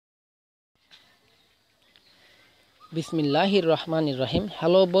বিসমিল্লাহির রহমানির রহিম।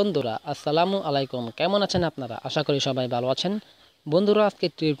 হ্যালো বন্ধুরা, আসসালামু আলাইকুম। কেমন আছেন আপনারা? আশা করি সবাই ভালো আছেন। বন্ধুরা, আজকে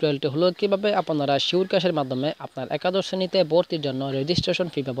টিউটোরিয়ালটি হলো কিভাবে আপনারা শিওর ক্যাশের মাধ্যমে আপনার একাদশ শ্রেণীতে ভর্তির জন্য রেজিস্ট্রেশন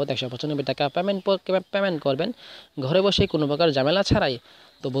ফি বাবদ 195 টাকা পেমেন্ট করবেন ঘরে বসে কোনো প্রকার ঝামেলা ছাড়াই।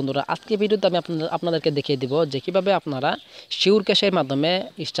 তো বন্ধুরা, আজকে ভিডিওতে আমি আপনাদেরকে দেখিয়ে দিব যে কিভাবে আপনারা শিওর ক্যাশের মাধ্যমে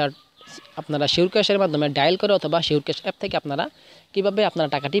শিওর ক্যাশের মাধ্যমে ডায়াল করে অথবা শিওর ক্যাশ অ্যাপ থেকে আপনারা কিভাবে আপনারা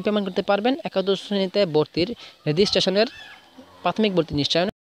টাকাটি পেমেন্ট করতে পারবেন একাদশ শ্রেণীতে ভর্তির রেজিস্ট্রেশনের প্রাথমিক ভর্তি নিশ্চয়ন।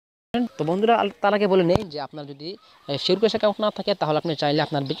 তো বন্ধুরা, তার আগে বলে নেই যে আপনার যদি শিওর ক্যাশ অ্যাকাউন্ট না থাকে তাহলে আপনি চাইলে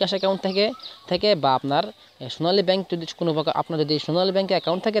আপনার বিকাশ অ্যাকাউন্ট থেকে বা আপনার সোনালী ব্যাংক যদি কোনো প্রকার আপনার যদি সোনালী ব্যাংকে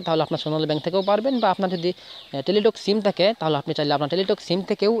অ্যাকাউন্ট থাকে তাহলে আপনার সোনালী ব্যাংক থেকেও পারবেন, বা আপনার যদি টেলিটক সিম থাকে তাহলে আপনি চাইলে আপনার টেলিটক সিম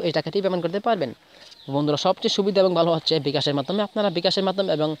থেকেও এই টাকাটি পেমেন্ট করতে পারবেন। বন্ধুরা, সবচেয়ে সুবিধা এবং ভালো হচ্ছে বিকাশের মাধ্যমে। আপনারা বিকাশের মাধ্যমে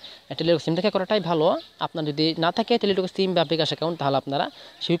এবং টেলিটক সিম থেকে করাটাই ভালো। আপনার যদি না থাকে টেলিটক সিম বা বিকাশ অ্যাকাউন্ট তাহলে আপনারা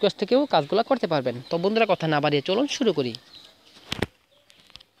শিওর ক্যাশ থেকেও কাজগুলো করতে পারবেন। তো বন্ধুরা, কথা না বাড়িয়ে চলুন শুরু করি।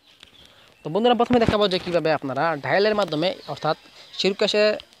 তো বন্ধুরা, প্রথমে দেখাবো যে কীভাবে আপনারা ডায়ালের মাধ্যমে অর্থাৎ শিওর ক্যাশে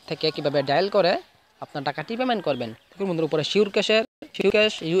থেকে কীভাবে ডায়াল করে আপনার টাকাটি পেমেন্ট করবেন। দেখুন বন্ধুরা, উপরে শিওর ক্যাশ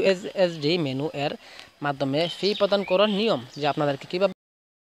ইউএসএসডি মেনু এর মাধ্যমে ফি প্রদান করার নিয়ম, যে আপনাদেরকে কীভাবে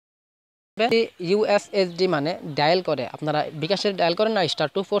ইউএসএসডি মানে ডায়াল করে আপনারা বিকাশের ডায়াল করেন না,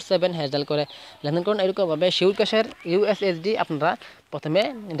 *247# ডায়াল করে লেনদেন করুন। এরকমভাবে শিওর ক্যাশের ইউএসএসডি আপনারা প্রথমে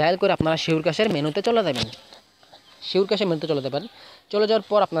ডায়াল করে আপনারা শিওর ক্যাশের মেনুতে চলে যাবেন। শিওর ক্যাশে মেনুতে চলে যাবেন। চলে যাওয়ার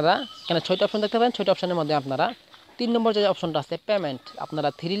পর আপনারা এখানে 6টা অপশন দেখতে পাবেন। 6টা অপশনের মধ্যে আপনারা 3 নম্বর যে অপশনটা আছে পেমেন্ট, আপনারা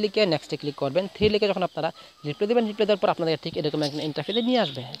 3 লিখে নেক্সটে ক্লিক করবেন। 3 লিখে যখন আপনারা রিপ্লাই দেবেন, রিপ্লাই দেওয়ার পর আপনাদের ঠিক এরকম একটা ইন্টারফেসে নিয়ে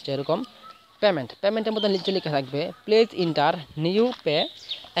আসবে, যেরকম পেমেন্টের মধ্যে নিচে লেখা থাকবে please inter new pay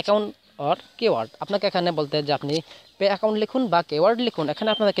account or keyword. আপনাকে এখানে বলতে যে আপনি পে অ্যাকাউন্ট লিখুন বা কিওয়ার্ড লিখুন। এখানে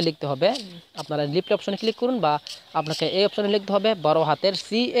আপনাদেরকে লিখতে হবে, আপনারা লিফট অপশনে ক্লিক করুন বা আপনাকে এই অপশনে লিখতে হবে বড় হাতের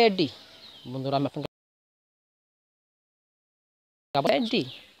CAD। বন্ধুরা, আমি আপনাকে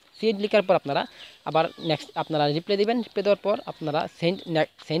সিড লিখার পর আপনারা আবার নেক্সট আপনারা রিপ্লাই দিবেন। রিপ্লাই দেওয়ার পর আপনারা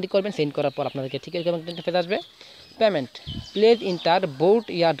সেন্ড করবেন। সেন্ড করার পর আপনাদেরকে ঠিক এরকম একটা ইন্টারফেস আসবে payment please inter board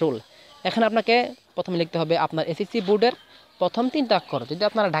year role. এখানে আপনাকে প্রথমে লিখতে হবে আপনার এসএসসি বোর্ডের প্রথম 3টা অক্ষর। যদি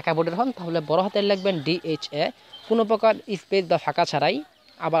আপনারা ঢাকা বোর্ডের হন তাহলে বড় হাতের লিখবেন DHA, কোনো প্রকার স্পেস বা ফাঁকা ছাড়াই।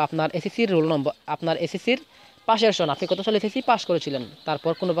 আবার আপনার এসএসসির রোল নম্বর, আপনার এসএসসির পাশের সন, আপনি কত সালে এসএসসি পাস করেছিলেন,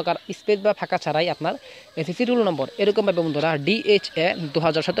 তারপর কোনো প্রকার স্পেস বা ফাঁকা ছাড়াই আপনার এসএসসি রোল নম্বর। এরকমভাবে বন্ধুরা DHA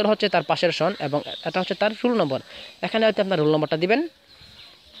 2017 হচ্ছে তার পাশের সন এবং এটা হচ্ছে তার রোল নম্বর। এখানে হয়তো আপনার রোল নম্বরটা দিবেন।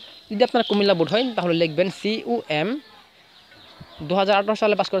 যদি আপনার কুমিল্লা বোর্ড হয় তাহলে লিখবেন CUM 2018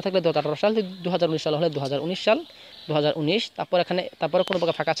 সালে পাস করে থাকলে 2018 সাল, 2019 সাল হলে 2019 সাল, 2019। তারপরে কোনো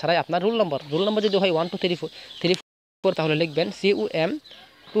প্রকার ফাঁকা ছাড়াই আপনার রোল নম্বর যদি হয় 1 2 3 4 তাহলে লিখবেন CUM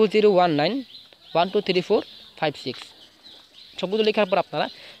 2019 1 2 3 4 5 6। সবগুলো লেখার পর আপনারা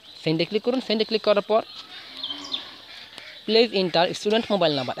সেন্ডে ক্লিক করুন। সেন্ডে ক্লিক করার পর please inter student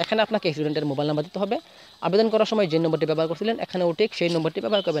mobile number. এখানে আপনাকে স্টুডেন্টের মোবাইল নাম্বার দিতে হবে। আবেদন করার সময় যে নম্বরটি ব্যবহার করছিলেন এখানেও ঠিক সেই নম্বরটি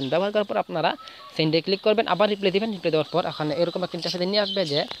ব্যবহার করবেন। ব্যবহার করার পর আপনারা সেন্ডে ক্লিক করবেন, আবার রিপ্লাই দেবেন। রিপ্লাই দেওয়ার পর এখানে এরকম একটা ইন্টারফেস নিয়ে আসবে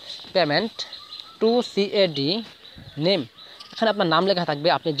যে পেমেন্ট টু CAD নেম। এখানে আপনার নাম লেখা থাকবে,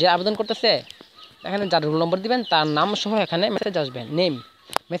 আপনি যে আবেদন করতেছে এখানে যার রোল নম্বর দিবেন তার নাম সহ এখানে মেসেজ আসবে। নেম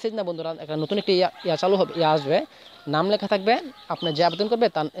মেসেজ না বন্ধুরা, এখানে নতুন একটি চালু হবে, আসবে, নাম লেখা থাকবে। আপনি যে আবেদন করবে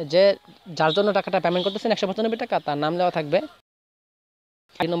তার যার জন্য টাকাটা পেমেন্ট করতেছেন 195 টাকা, তার নাম দেওয়া থাকবে।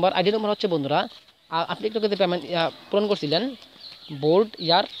 আইডি নম্বর হচ্ছে বন্ধুরা আপনি একটু পেমেন্ট পূরণ করছিলেন বোর্ড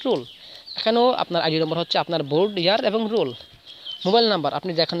ইয়ার রোল। এখানেও আপনার আইডি নম্বর হচ্ছে আপনার বোর্ড ইয়ার এবং রোল। মোবাইল নাম্বার,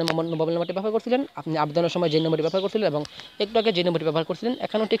 আপনি যেখানে মোবাইল নাম্বারটি ব্যবহার করছিলেন, আপনি আবেদনের সময় যে নম্বরটি ব্যবহার করছিলেন এবং একটু আগে যে নম্বরটি ব্যবহার করছিলেন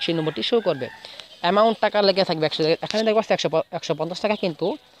এখানেও ঠিক সেই নম্বরটি শো করবে। অ্যামাউন্ট টাকা লেগে থাকবে 100, এখানে দেখবো 150 টাকা, কিন্তু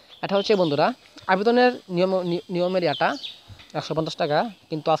এটা হচ্ছে বন্ধুরা আবেদনের নিয়মের 150 টাকা,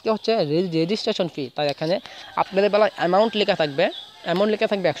 কিন্তু আজকে হচ্ছে রেজিস্ট্রেশন ফি, তাই এখানে আপনাদের বেলায় অ্যামাউন্ট লেখা থাকবে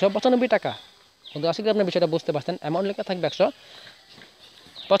 195 টাকা। কিন্তু আজকে আপনার বিষয়টা বুঝতে পারছেন, অ্যামাউন্ট লেখা থাকবে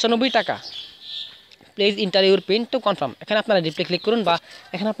 195 টাকা। Please inter your pin to confirm. এখানে আপনারা রিপ্লাই ক্লিক করুন বা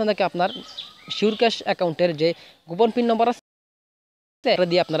এখানে আপনাদেরকে আপনার শিওর ক্যাশ অ্যাকাউন্টের যে গোপন পিন নম্বর আছে এটা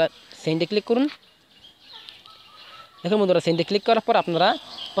দিয়ে আপনারা সেন্ডে ক্লিক করুন। দেখুন বন্ধুরা, সেন্ডে ক্লিক করার পর আপনারা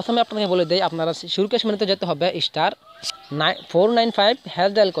প্রথমে আপনাকে বলে দেয় আপনারা শিওর ক্যাশ মেনুতে যেতে হবে *495#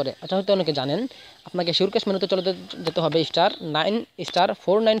 ডায়াল করে। আচ্ছা, হয়তো অনেকে জানেন আপনাকে শিওর ক্যাশ মেনুতে যেতে হবে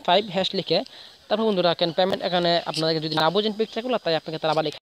 *495# লিখে। তারপর বন্ধুরা পেমেন্ট, এখানে আপনাদেরকে যদি না বোঝেন পিকচারগুলো তাই আপনাকে তারা আবার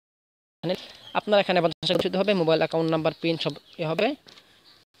আপনার এখানে হবে মোবাইল অ্যাকাউন্ট নাম্বার পিন সব হবে।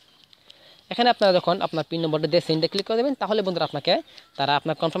 এখানে আপনারা যখন আপনার পিন নম্বরটা দিয়ে সেন্ডে ক্লিক করে দেবেন তাহলে বন্ধুরা আপনাকে তারা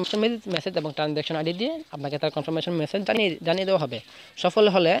আপনার কনফার্মেশন মেসেজ এবং ট্রানজ্যাকশন আইডি দিয়ে আপনাকে তার কনফার্মেশন মেসেজ জানিয়ে দেওয়া হবে। সফল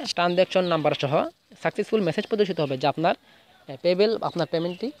হলে ট্রানজ্যাকশন নাম্বার সহ সাকসেসফুল মেসেজ প্রদর্শিত হবে যে আপনার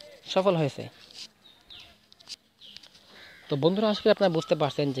পেমেন্টটি সফল হয়েছে। তো বন্ধুরা আজকে আপনারা বুঝতে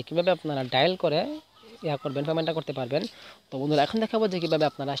পারছেন যে কীভাবে আপনারা ডায়াল করে করবেন, পেমেন্টটা করতে পারবেন। তো বন্ধুরা এখন দেখাবো যে কীভাবে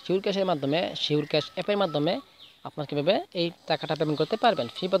আপনারা শিওর ক্যাশের মাধ্যমে, শিওর ক্যাশ অ্যাপের মাধ্যমে আপনারা কীভাবে এই টাকাটা পেমেন্ট করতে পারবেন,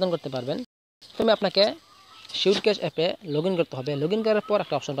 ফি প্রদান করতে পারবেন। প্রথমে আপনাকে শিওর ক্যাশ অ্যাপে লগ ইন করতে হবে। লগ ইন করার পর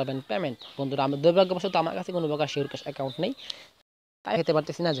একটা অপশন পাবেন পেমেন্ট। বন্ধুরা আমি দুর্ভাগ্যবশত আমার কাছে কোনো প্রকার শিওর ক্যাশ অ্যাকাউন্ট নেই, তাই হতে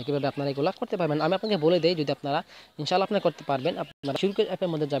পারতেছি না যে কীভাবে আপনারা এগুলো করতে পারবেন। আমি আপনাকে বলে দিই, যদি আপনারা ইনশাআল্লাহ আপনারা করতে পারবেন। আপনারা শিওর ক্যাশ অ্যাপের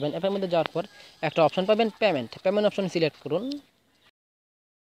মধ্যে যাবেন, অ্যাপের মধ্যে যাওয়ার পর একটা অপশন পাবেন পেমেন্ট অপশন সিলেক্ট করুন।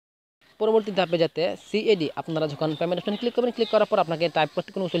 পরবর্তী ধাপে যাতে সিএডি, আপনারা যখন পেমেন্ট অপশনে ক্লিক করবেন, ক্লিক করার পর আপনাকে টাইপ করতে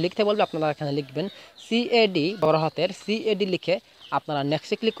কোনো কিছু লিখতে বলবে, আপনারা এখানে লিখবেন সিএডি, বড় হাতের সিএডি লিখে আপনারা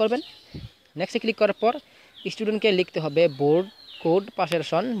নেক্সটে ক্লিক করবেন। নেক্সটে ক্লিক করার পর স্টুডেন্টকে লিখতে হবে বোর্ড কোড, পাশের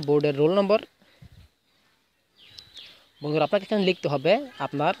সন, বোর্ডের রোল নম্বর। বন্ধুরা আপনাকে এখানে লিখতে হবে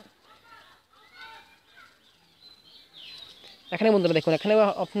আপনার, এখানে বন্ধুরা দেখুন এখানে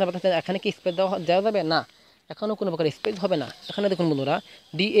আপনার এখানে কি স্পেস দেওয়া যাবে না, এখনও কোনো প্রকার স্পেস হবে না। এখানে দেখুন বন্ধুরা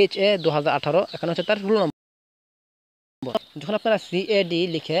DHA 2018, এখানে হচ্ছে তার রোল নম্বর। যখন আপনারা সিএডি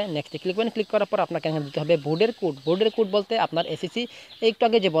লিখে নেক্সটে ক্লিক করবেন, ক্লিক করার পর আপনাকে এখানে দিতে হবে বোর্ডের কোড। বোর্ডের কোড বলতে আপনার এসএসসি, একটু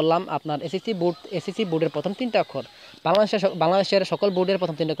আগে যে বললাম আপনার এসএসসি বোর্ডের প্রথম 3টা অক্ষর। বাংলাদেশের সকল বোর্ডের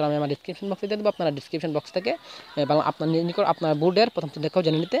প্রথম 3টা অক্ষর আমি আমার ডিসক্রিপশন বক্সে দিয়ে দেবো, আপনারা ডিসক্রিপশন বক্স থেকে আপনার বোর্ডের প্রথম 3টা অক্ষর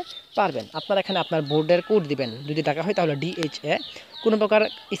জেনে নিতে পারবেন। আপনারা এখানে আপনার বোর্ডের কোড দিবেন, যদি টাকা হয় তাহলে DHA, কোনো প্রকার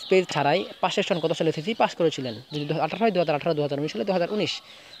স্পেস ছাড়াই, পাশের সন কত সালে এসএসসি পাস করেছিলেন, যদি 2018 হয় 2018, 2019 হলে 2019।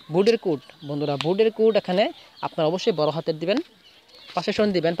 বোর্ডের কোড বন্ধুরা, বোর্ডের কোড এখানে আপনারা অবশ্যই বড় হাতের দিবেন, পাশের সন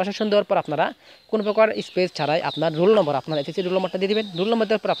দিবেন। পাশের সন দেওয়ার পর আপনারা কোনো প্রকার স্পেস ছাড়াই আপনার রোল নম্বর, আপনার এসএসসি রোল নম্বরটা দিয়ে দেবেন। রোল নম্বর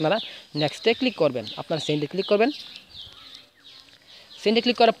দেওয়ার পর আপনারা নেক্সটে ক্লিক করবেন, আপনার সেন্ডে ক্লিক করবেন। সেন্ডে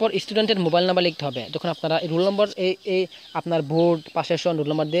ক্লিক করার পর স্টুডেন্টের মোবাইল নাম্বার লিখতে হবে। যখন আপনারা এই রোল নম্বর এই আপনার বোর্ড, পাশের সন, রোল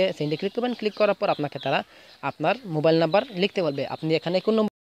নম্বর দিয়ে সেন্ডে ক্লিক করবেন। ক্লিক করার পর আপনাকে তারা আপনার মোবাইল নাম্বার লিখতে বলবে, আপনি এখানে কোন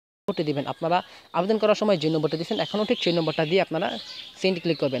নম্বরটি দিবেন, আপনারা আবেদন করার সময় যে নম্বরটা দিয়েছেন এখনও ঠিক সেই নম্বরটা দিয়ে আপনারা সেন্ড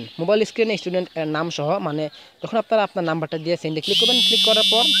ক্লিক করবেন। মোবাইল স্ক্রিনে স্টুডেন্টের নাম সহ, মানে যখন আপনারা আপনার নাম্বারটা দিয়ে সেন্ডে ক্লিক করবেন, ক্লিক করার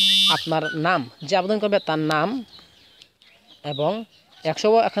পর আপনার নাম, যে আবেদন করবে তার নাম এবং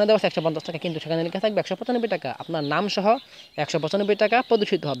এখানে দেওয়া 150 টাকা, কিন্তু সেখানে লেখা থাকবে 195 টাকা। আপনার নাম সহ 195 টাকা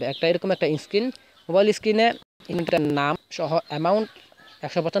প্রদর্শিত হবে। এরকম একটা স্ক্রিন, মোবাইল স্ক্রিনে নাম সহ অ্যামাউন্ট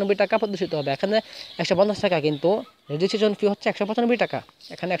 195 টাকা প্রদর্শিত হবে। এখানে 150 টাকা, কিন্তু রেজিস্ট্রেশন ফি হচ্ছে 195 টাকা।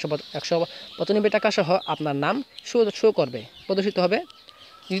 এখানে 195 টাকা সহ আপনার নাম শো করবে, প্রদর্শিত হবে।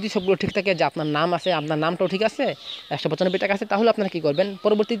 যদি সবগুলো ঠিক থাকে, যে আপনার নাম আছে, আপনার নামটাও ঠিক আছে, 195 টাকা আছে, তাহলে আপনারা কী করবেন,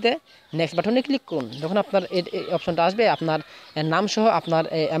 পরবর্তীতে নেক্সট বাটনে ক্লিক করুন। যখন আপনার এই অপশনটা আসবে, আপনার নাম সহ আপনার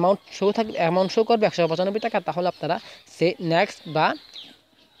অ্যামাউন্ট শো করবে 195 টাকা, তাহলে আপনারা সে নেক্সট বা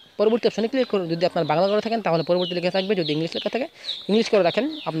পরবর্তী অপশনে ক্লিক করুন। যদি আপনার বাংলা করে থাকেন তাহলে পরবর্তী লেখা থাকবে, যদি ইংলিশ লেখা থাকে ইংলিশ করে রাখেন।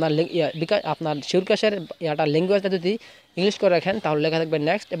 আপনার শিওর ক্যাশের ল্যাঙ্গুয়েজটা যদি ইংলিশ করে রাখেন তাহলে লেখা থাকবে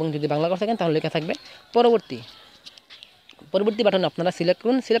নেক্সট, এবং যদি বাংলা করে থাকেন তাহলে লেখা থাকবে পরবর্তী বাটনে আপনারা সিলেক্ট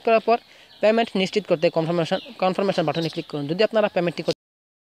করুন। সিলেক্ট করার পর পেমেন্ট নিশ্চিত করতে কনফার্মেশন বাটনে ক্লিক করুন। যদি আপনারা পেমেন্টটি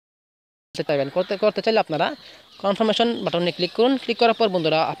করতে চাইলে আপনারা কনফার্মেশন বাটনে ক্লিক করুন। ক্লিক করার পর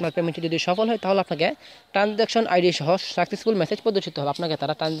বন্ধুরা আপনার পেমেন্টটি যদি সফল হয় তাহলে আপনাকে ট্রানজ্যাকশন আইডি সহ সাকসেসফুল মেসেজ প্রদর্শিত হবে। আপনাকে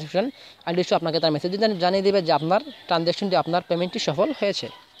তারা ট্রানজ্যাকশন আইডি সহ আপনাকে তার মেসেজ জানিয়ে দেবে যে আপনার ট্রানজ্যাকশনটি, আপনার পেমেন্টটি সফল হয়েছে।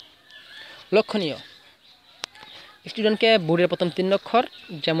 লক্ষণীয়, স্টুডেন্টকে বোর্ডের প্রথম 3 অক্ষর,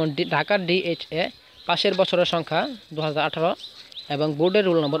 যেমন ঢাকার DHA, পাশের বছরের সংখ্যা 2018 এবং বোর্ডের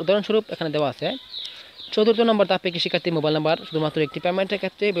রোল নম্বর উদাহরণস্বরূপ এখানে দেওয়া আছে। 4র্থ নম্বর ধাপে শিক্ষার্থী মোবাইল নাম্বার শুধুমাত্র একটি পেমেন্টের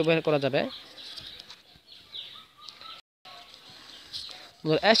ক্ষেত্রে ব্যবহার করা যাবে।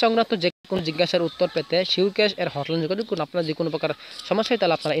 সংক্রান্ত যে কোনো জিজ্ঞাসার উত্তর পেতে শিওর ক্যাশ এর হটলাইন যোগাযোগ করুন। আপনার যে কোনো প্রকার সমস্যা হয়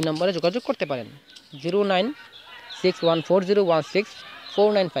তাহলে আপনারা এই নম্বরে যোগাযোগ করতে পারেন,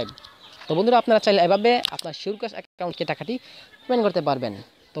 09614016495। তো বন্ধুরা আপনারা চাইলে এভাবে আপনার শিওর ক্যাশ অ্যাকাউন্টকে টাকাটি পেমেন্ট করতে পারবেন।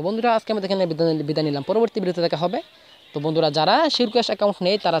 তো বন্ধুরা আজকে আমাদের এখানে বিদায় নিলাম, পরবর্তী ভিডিওতে দেখা হবে। তো বন্ধুরা যারা শিওর ক্যাশ অ্যাকাউন্ট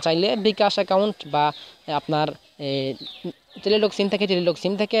নেই তারা চাইলে বিকাশ অ্যাকাউন্ট বা আপনার টেলিটক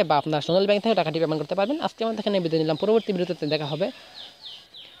সিম থেকে বা আপনার সোনালী ব্যাংক থেকে টাকাটি পেমেন্ট করতে পারবেন। আজকে আমাদের এখানে বিদায় নিলাম, পরবর্তী ভিডিওতে দেখা হবে।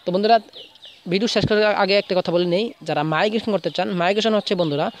 তো বন্ধুরা ভিডিও শেষ করার আগে একটা কথা বলে নেই, যারা মাইগ্রেশন করতে চান, মাইগ্রেশন হচ্ছে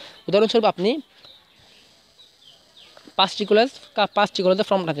বন্ধুরা উদাহরণস্বরূপ আপনি 5টি কলেজে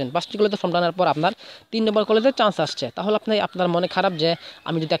ফর্ম টানেন, 5টি কলেজে ফর্ম টানার পর আপনার 3 নম্বর কলেজের চান্স আসছে, তাহলে আপনার মনে খারাপ যে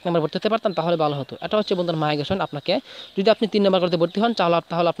আমি যদি 1 নম্বর ভর্তি হতে পারতাম তাহলে ভালো হতো। এটা হচ্ছে বন্ধুর মাইগ্রেশন। আপনাকে যদি আপনি 3 নম্বর কলেজে ভর্তি হন তাহলে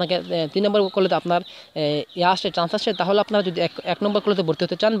আপনাকে 3 নম্বর কলেজে আপনার আসছে, চান্স আসছে, তাহলে আপনারা যদি 1 নম্বর কলেজে ভর্তি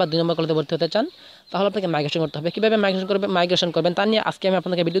হতে চান বা 2 নম্বর কলেজে ভর্তি হতে চান তাহলে আপনাকে মাইগ্রেশন করতে হবে। কীভাবে মাইগ্রেশন করবেন তা নিয়ে আজকে আমি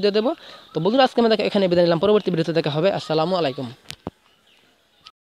আপনাকে ভিডিও দিয়ে দেবো। তো বন্ধুরা আজকে আমি এখানে বিদায় নিলাম, পরবর্তী ভিডিওতে দেখা হবে। আসসালামু আলাইকুম।